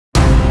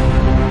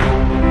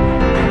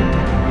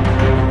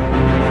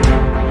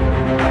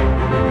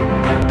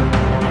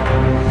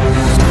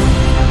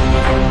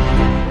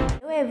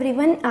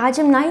Everyone, आज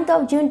हम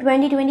 9 जून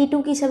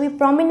 2022 की सभी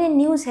प्रोमिनेंट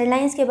न्यूज़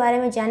हेडलाइंस के बारे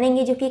में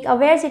जानेंगे जो कि एक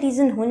अवेयर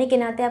सिटीजन होने के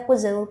नाते आपको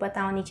ज़रूर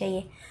पता होनी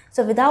चाहिए।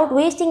 So without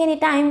wasting any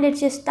time, let's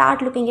just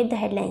start looking at the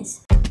headlines.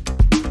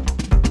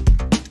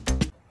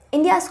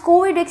 India's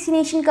COVID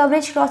vaccination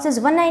coverage crosses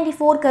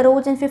 194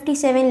 crores and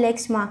 57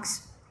 lakhs marks.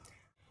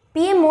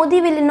 PM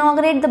Modi will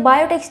inaugurate the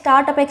Biotech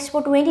Startup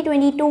Expo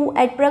 2022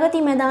 at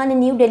Pragati Maidan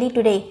in New Delhi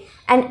today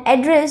and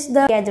address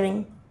the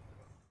gathering.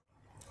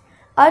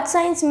 Earth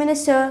Science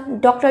Minister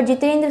Dr.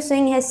 Jitendra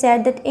Singh has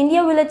said that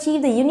India will achieve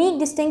the unique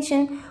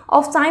distinction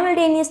of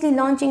simultaneously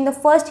launching the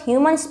first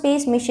human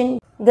space mission,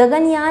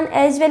 Gaganyaan,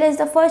 as well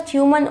as the first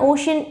human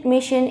ocean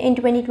mission in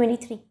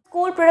 2023.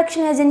 Coal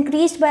production has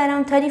increased by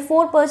around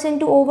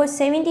 34% to over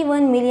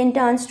 71 million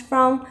tons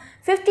from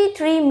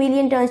 53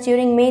 million tons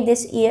during May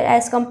this year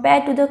as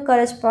compared to the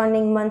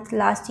corresponding month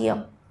last year.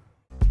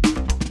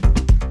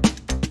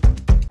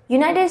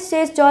 United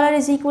States dollar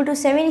is equal to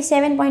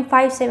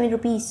 77.57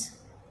 rupees.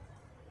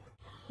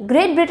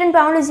 Great Britain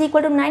pound is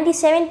equal to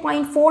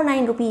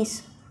 97.49 rupees.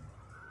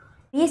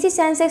 BSE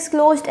Sensex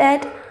closed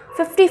at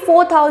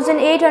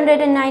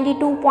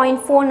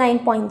 54,892.49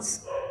 points.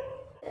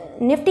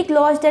 Nifty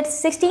closed at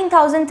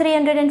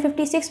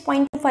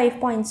 16,356.25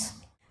 points.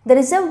 The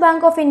Reserve Bank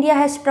of India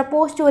has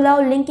proposed to allow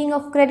linking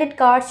of credit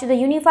cards to the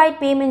Unified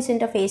Payments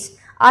Interface.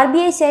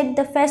 RBI said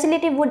the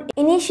facility would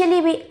initially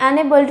be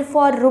enabled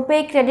for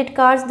RuPay credit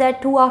cards that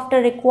too after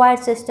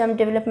required system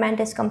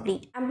development is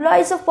complete.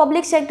 Employees of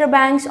public sector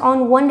banks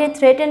on one day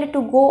threatened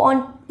to go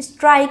on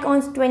strike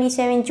on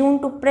 27 June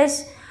to press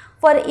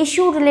for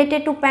issue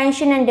related to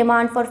pension and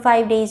demand for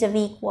 5 days a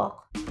week work.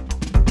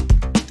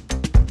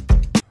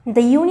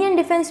 The Union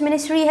Defence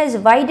Ministry has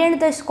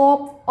widened the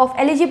scope of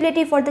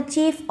eligibility for the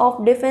Chief of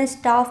Defence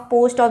Staff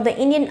post of the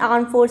Indian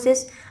Armed Forces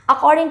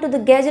according to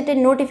the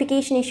gazetted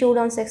notification issued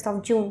on 6th of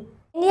June.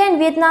 India and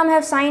Vietnam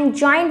have signed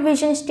joint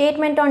vision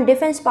statement on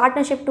defence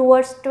partnership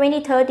towards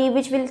 2030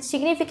 which will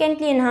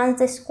significantly enhance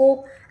the scope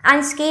and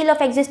scale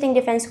of existing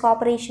defence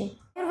cooperation.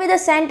 Ayurveda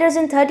centers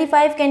in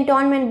 35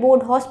 cantonment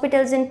board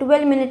hospitals and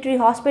 12 military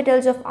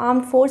hospitals of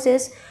armed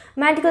forces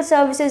medical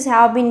services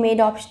have been made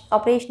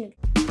operational.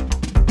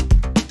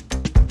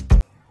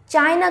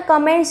 China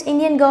commends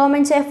Indian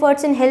government's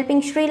efforts in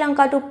helping Sri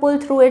Lanka to pull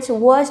through its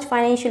worst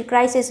financial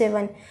crisis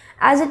even,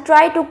 as it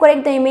tried to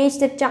correct the image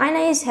that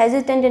China is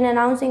hesitant in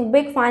announcing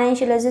big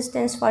financial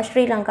assistance for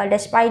Sri Lanka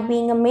despite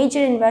being a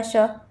major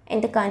investor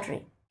in the country.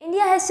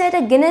 India has set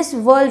a Guinness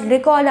World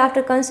Record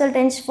after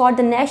consultants for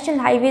the National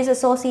Highways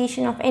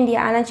Association of India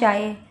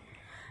 (NHAI)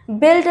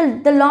 built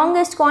the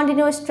longest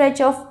continuous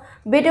stretch of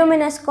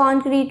bituminous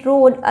concrete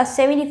road, a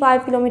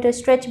 75-kilometer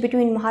stretch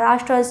between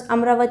Maharashtra's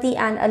Amravati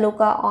and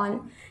Aloka on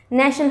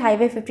National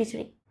Highway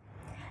 53.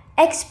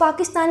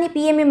 Ex-Pakistani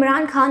PM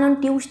Imran Khan on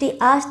Tuesday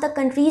asked the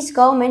country's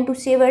government to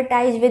sever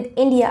ties with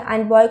India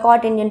and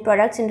boycott Indian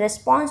products in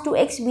response to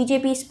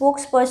ex-BJP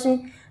spokesperson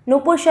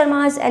Nupur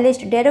Sharma's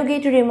alleged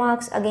derogatory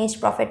remarks against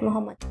Prophet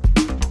Muhammad.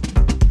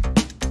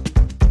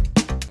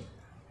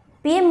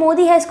 PM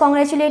Modi has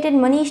congratulated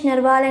Manish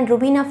Narwal and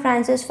Rubina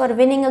Francis for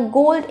winning a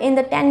gold in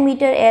the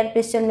 10-meter air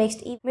pistol mixed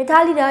event.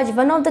 Mithali Raj,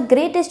 one of the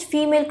greatest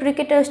female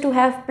cricketers to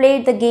have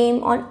played the game,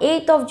 on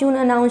 8th of June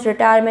announced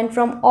retirement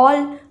from all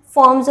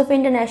forms of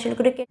international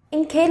cricket.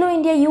 In Khelo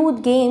India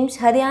Youth Games,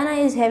 Haryana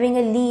is having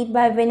a lead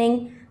by winning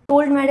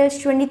gold medals,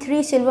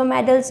 23 silver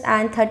medals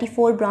and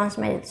 34 bronze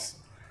medals.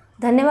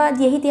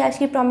 धन्यवाद। यही थी आज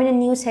की prominent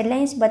news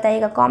headlines.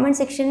 बताइएगा comment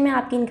section में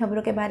आपकी इन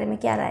खबरों के बारे में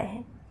क्या राय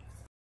है।